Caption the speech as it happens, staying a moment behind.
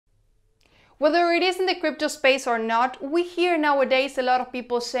Whether it is in the crypto space or not, we hear nowadays a lot of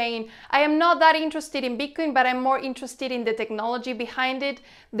people saying, I am not that interested in Bitcoin, but I'm more interested in the technology behind it,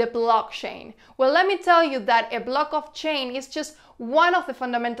 the blockchain. Well, let me tell you that a block of chain is just one of the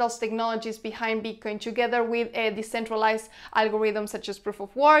fundamentals technologies behind Bitcoin, together with a decentralized algorithm such as proof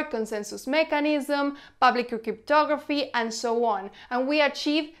of work, consensus mechanism, public key cryptography, and so on. And we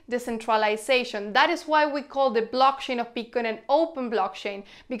achieve decentralization. That is why we call the blockchain of Bitcoin an open blockchain,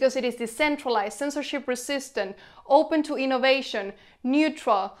 because it is decentralized, censorship resistant, open to innovation,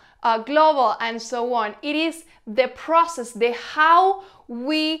 neutral, global, and so on. It is the process, the how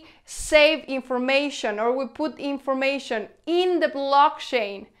we save information or we put information in the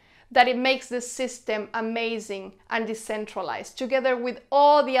blockchain that it makes the system amazing and decentralized, together with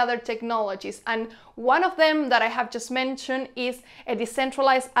all the other technologies. And one of them that I have just mentioned is a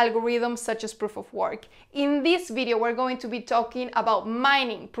decentralized algorithm such as proof of work. In this video, we're going to be talking about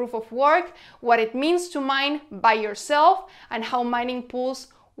mining proof of work, what it means to mine by yourself, and how mining pools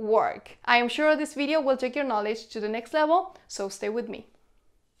work. I am sure this video will take your knowledge to the next level, so stay with me.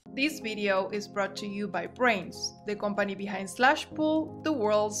 This video is brought to you by Brains, the company behind Slashpool, the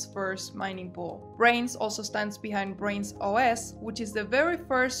world's first mining pool. Brains also stands behind Brains OS, which is the very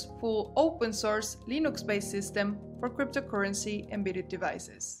first full open source Linux-based system for cryptocurrency embedded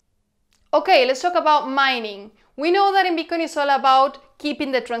devices. Okay, let's talk about mining. We know that in Bitcoin it's all about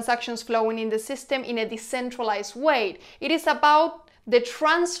keeping the transactions flowing in the system in a decentralized way. It is about the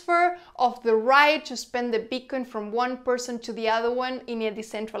transfer of the right to spend the Bitcoin from one person to the other one in a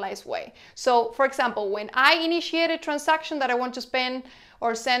decentralized way. So, for example, when I initiate a transaction that I want to spend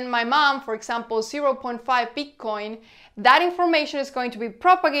or send my mom, for example, 0.5 Bitcoin, that information is going to be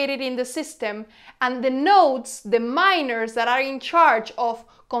propagated in the system, and the nodes, the miners that are in charge of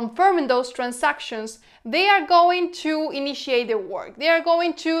confirming those transactions, they are going to initiate the work. They are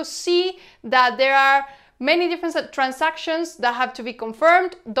going to see that there are many different transactions that have to be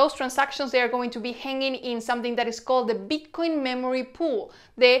confirmed. Those transactions, they are going to be hanging in something that is called the Bitcoin memory pool,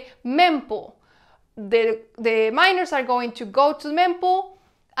 the mempool. The miners are going to go to the mempool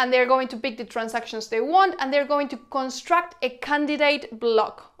and they're going to pick the transactions they want, and they're going to construct a candidate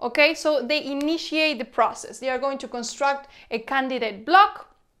block. Okay, so they initiate the process. They are going to construct a candidate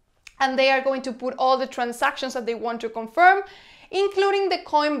block, and they are going to put all the transactions that they want to confirm, including the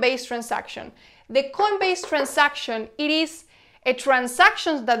Coinbase transaction. The Coinbase transaction, it is a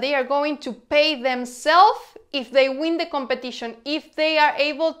transaction that they are going to pay themselves if they win the competition, if they are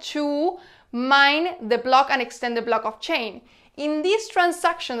able to mine the block and extend the block of chain. In this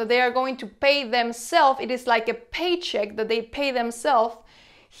transaction that they are going to pay themselves, it is like a paycheck that they pay themselves.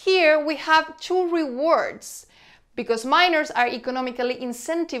 Here we have two rewards, because miners are economically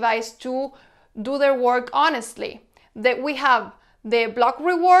incentivized to do their work honestly. That we have the block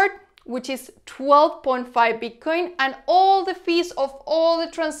reward, which is 12.5 Bitcoin, and all the fees of all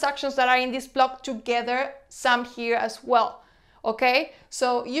the transactions that are in this block together, some here as well. Okay,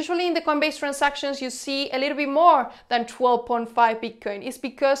 so usually in the Coinbase transactions you see a little bit more than 12.5 Bitcoin. It's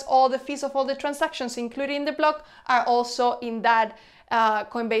because all the fees of all the transactions included in the block are also in that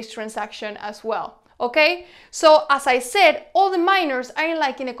Coinbase transaction as well. Okay, so as I said, all the miners are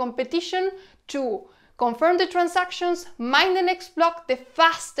in a competition to confirm the transactions, mine the next block the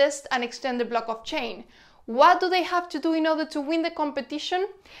fastest, and extend the block of chain. What do they have to do in order to win the competition?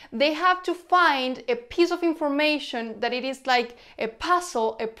 They have to find a piece of information that it is like a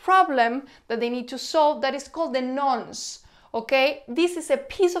puzzle, a problem that they need to solve, that is called the nonce. Okay, this is a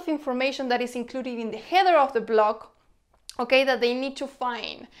piece of information that is included in the header of the block, okay, that they need to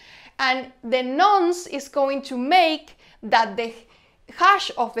find. And the nonce is going to make that the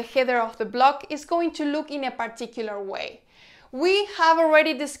hash of the header of the block is going to look in a particular way. We have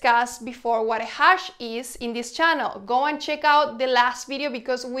already discussed before what a hash is in this channel. Go and check out the last video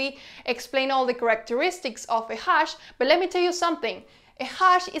because we explain all the characteristics of a hash. But let me tell you something. A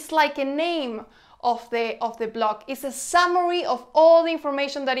hash is like a name of the block. It's a summary of all the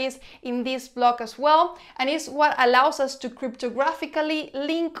information that is in this block as well, and it's what allows us to cryptographically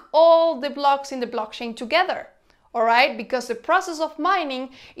link all the blocks in the blockchain together. All right, because the process of mining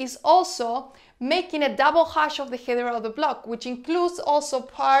is also making a double hash of the header of the block, which includes also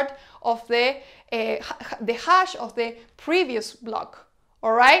part of the hash of the previous block.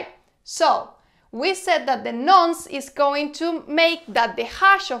 All right, so we said that the nonce is going to make that the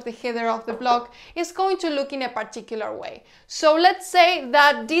hash of the header of the block is going to look in a particular way. So let's say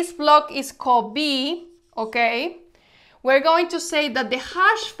that this block is called B, okay? We're going to say that the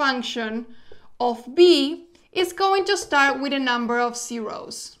hash function of B is going to start with a number of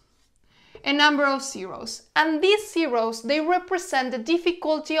zeros. a number of zeros. And these zeros, they represent the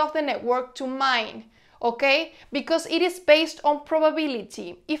difficulty of the network to mine, okay? Because it is based on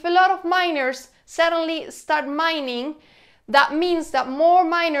probability. If a lot of miners suddenly start mining, that means that more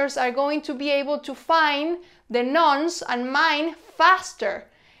miners are going to be able to find the nonce and mine faster.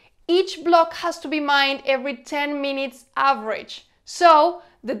 Each block has to be mined every 10 minutes average. So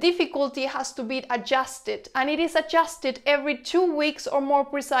the difficulty has to be adjusted, and it is adjusted every 2 weeks, or more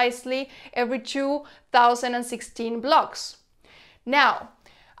precisely, every 2016 blocks. Now,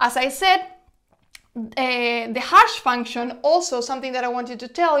 as I said, the hash function, also something that I wanted to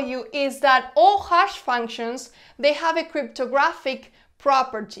tell you, is that all hash functions, they have a cryptographic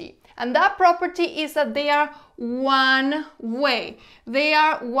property. And that property is that they are one way. They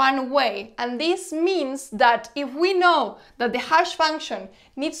are one way. And this means that if we know that the hash function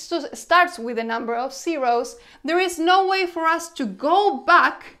starts with a number of zeros, there is no way for us to go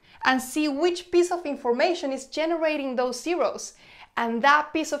back and see which piece of information is generating those zeros. And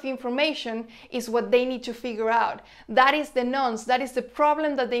that piece of information is what they need to figure out. That is the nonce, that is the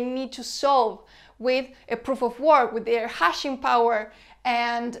problem that they need to solve with a proof of work, with their hashing power.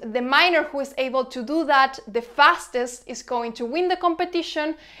 And the miner who is able to do that the fastest is going to win the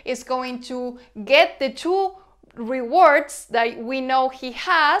competition, is going to get the 2 rewards that we know he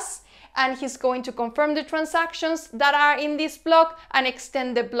has, and he's going to confirm the transactions that are in this block and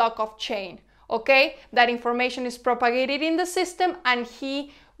extend the block of chain. Okay, that information is propagated in the system and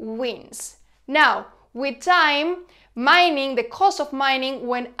he wins. Now, with time, mining, the cost of mining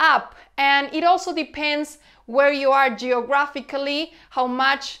went up, and it also depends where you are geographically, how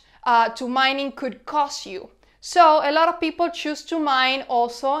much to mining could cost you. So a lot of people choose to mine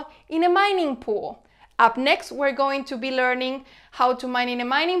also in a mining pool. Up next, we're going to be learning how to mine in a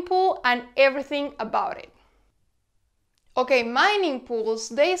mining pool and everything about it. Okay, mining pools,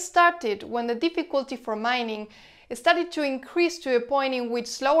 they started when the difficulty for mining started to increase to a point in which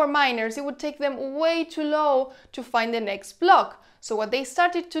slower miners, it would take them way too low to find the next block. So what they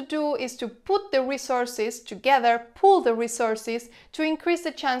started to do is to put the resources together, pool the resources to increase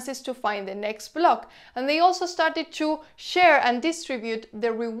the chances to find the next block. And they also started to share and distribute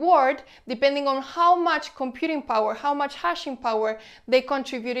the reward depending on how much computing power, how much hashing power they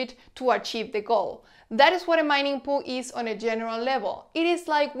contributed to achieve the goal. That is what a mining pool is on a general level. It is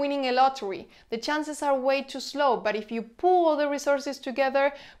like winning a lottery. The chances are way too slow, but if you pool all the resources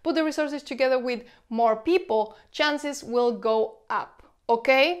together, put the resources together with more people, chances will go up,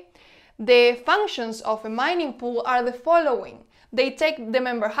 okay? The functions of a mining pool are the following. They take the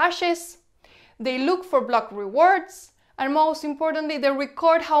member hashes, they look for block rewards, and most importantly, they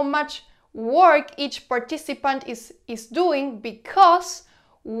record how much work each participant is doing, because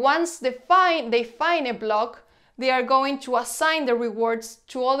once they find a block, they are going to assign the rewards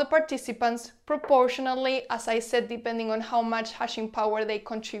to all the participants proportionally, as I said, depending on how much hashing power they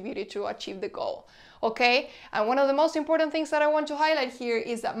contributed to achieve the goal. Okay? And one of the most important things that I want to highlight here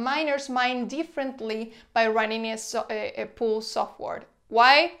is that miners mine differently by running a pool software.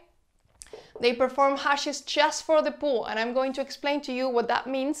 Why? They perform hashes just for the pool, and I'm going to explain to you what that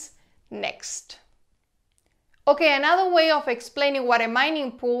means next. Okay, another way of explaining what a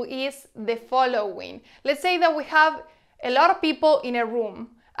mining pool is the following. Let's say that we have a lot of people in a room,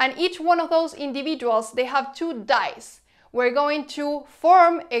 and each one of those individuals, they have 2 dice. We're going to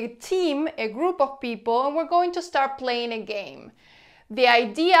form a team, a group of people, and we're going to start playing a game. The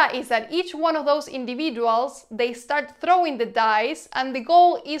idea is that each one of those individuals, they start throwing the dice, and the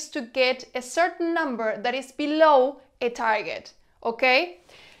goal is to get a certain number that is below a target, okay?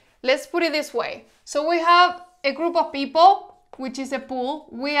 Let's put it this way. So we have a group of people, which is a pool.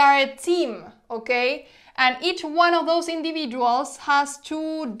 We are a team, okay? And each one of those individuals has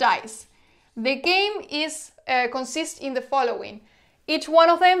 2 dice. The game consists in the following. Each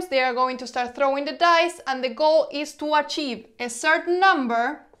one of them, they are going to start throwing the dice, and the goal is to achieve a certain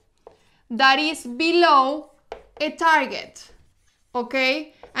number that is below a target,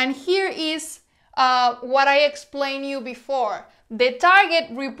 okay? And here is what I explained you before. The target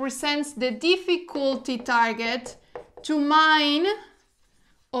represents the difficulty target to mine,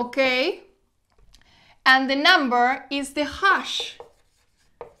 okay? And the number is the hash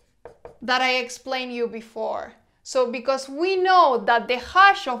that I explained you before. So because we know that the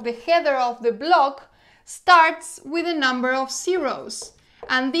hash of the header of the block starts with a number of zeros.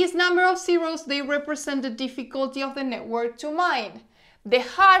 And this number of zeros, they represent the difficulty of the network to mine. The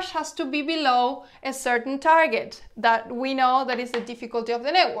hash has to be below a certain target that we know that is the difficulty of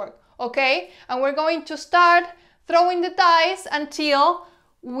the network, okay? And we're going to start throwing the dice until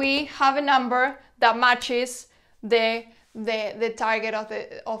we have a number that matches the the target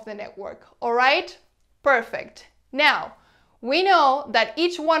of the network. All right? Perfect. Now, we know that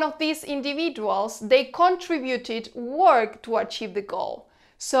each one of these individuals, they contributed work to achieve the goal.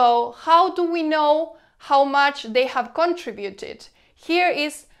 So how do we know how much they have contributed? Here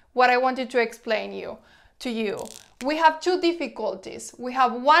is what I wanted to explain to you. We have two difficulties. We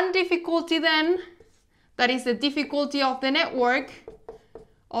have one difficulty then, that is the difficulty of the network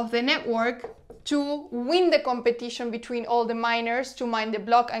to win the competition between all the miners to mine the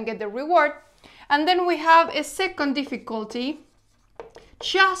block and get the reward. And then we have a second difficulty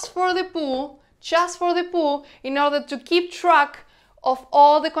just for the pool, in order to keep track of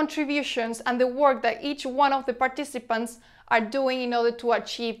all the contributions and the work that each one of the participants are doing in order to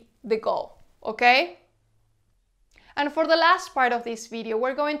achieve the goal, okay? And for the last part of this video,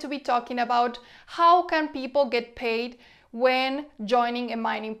 we're going to be talking about how can people get paid when joining a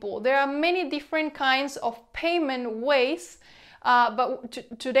mining pool. There are many different kinds of payment ways, but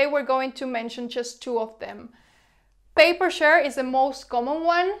today we're going to mention just two of them. Paper share is the most common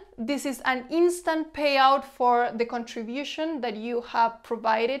one. This is an instant payout for the contribution that you have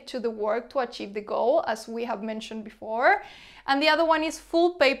provided to the work to achieve the goal, as we have mentioned before. And the other one is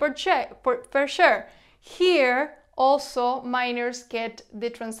full paper share. Here, also, miners get the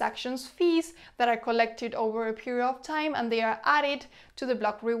transactions fees that are collected over a period of time, and they are added to the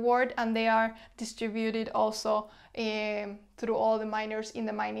block reward, and they are distributed also through all the miners in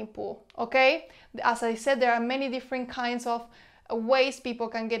the mining pool. Okay, as I said, there are many different kinds of ways people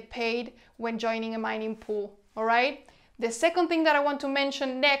can get paid when joining a mining pool. All right, the second thing that I want to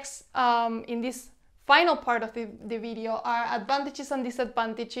mention next in this final part of the video are advantages and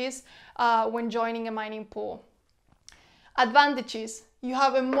disadvantages when joining a mining pool. Advantages: you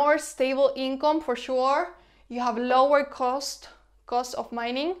have a more stable income for sure. You have lower cost of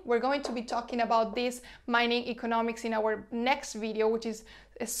mining. We're going to be talking about this mining economics in our next video, which is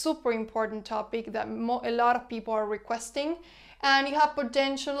a super important topic that a lot of people are requesting. And you have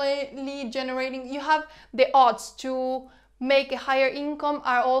potentially generating, you have the odds to make a higher income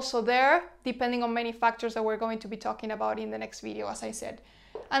are also there, depending on many factors that we're going to be talking about in the next video, as I said.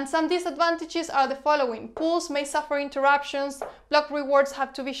 And some disadvantages are the following: pools may suffer interruptions, block rewards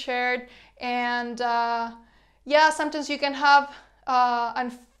have to be shared, and yeah, sometimes you can have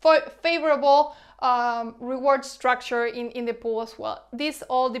unfavorable reward structure in the pool as well. This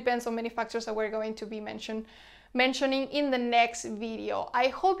all depends on many factors that we're going to be mentioning in the next video. I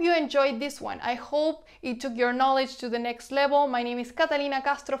hope you enjoyed this one. I hope it took your knowledge to the next level. My name is Catalina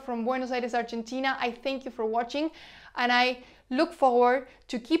Castro from Buenos Aires, Argentina. I thank you for watching, and I look forward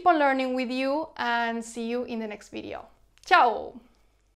to keep on learning with you, and see you in the next video. Ciao!